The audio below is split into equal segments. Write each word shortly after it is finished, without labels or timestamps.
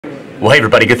Well, hey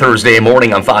everybody, good Thursday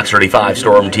morning on Fox 35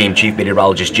 Storm Team Chief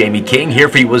Meteorologist Jayme King here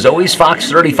for you as always, Fox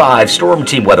 35 Storm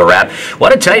Team Weather App.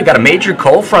 Want to tell you, we've got a major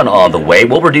cold front on the way.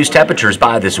 We'll reduce temperatures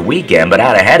by this weekend, but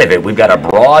out ahead of it, we've got a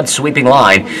broad sweeping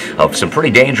line of some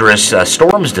pretty dangerous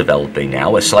storms developing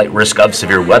now, a slight risk of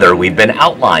severe weather. We've been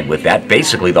outlined with that,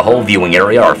 basically the whole viewing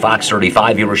area, our Fox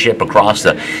 35 viewership across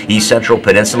the East Central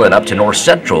Peninsula and up to North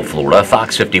Central Florida,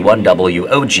 Fox 51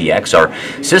 WOGX,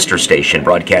 our sister station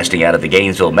broadcasting out of the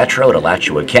Gainesville Metro to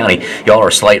Alachua County. Y'all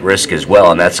are slight risk as well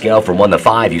on that scale from 1 to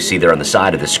 5 you see there on the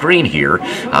side of the screen here.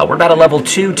 We're about a level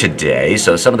 2 today,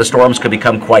 so some of the storms could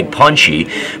become quite punchy.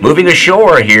 Moving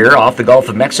ashore here off the Gulf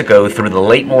of Mexico through the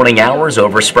late morning hours,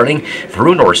 overspreading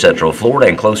through North Central Florida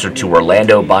and closer to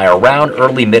Orlando by around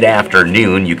early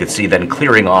mid-afternoon. You could see then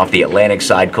clearing off the Atlantic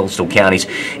side coastal counties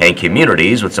and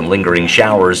communities with some lingering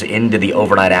showers into the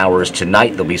overnight hours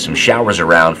tonight. There'll be some showers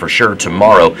around for sure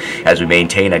tomorrow as we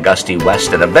maintain a gusty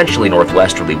west and eventually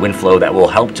northwesterly wind flow that will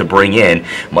help to bring in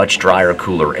much drier,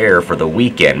 cooler air for the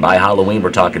weekend. By Halloween,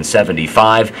 we're talking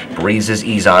 75. Breezes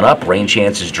ease on up, rain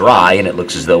chances dry, and it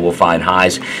looks as though we'll find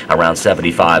highs around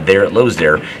 75 there, at lows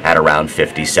there at around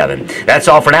 57. That's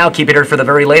all for now. Keep it here for the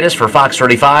very latest. For Fox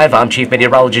 35, I'm Chief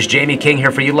Meteorologist Jayme King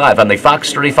here for you live on the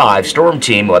Fox 35 Storm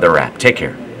Team Weather App. Take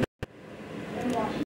care.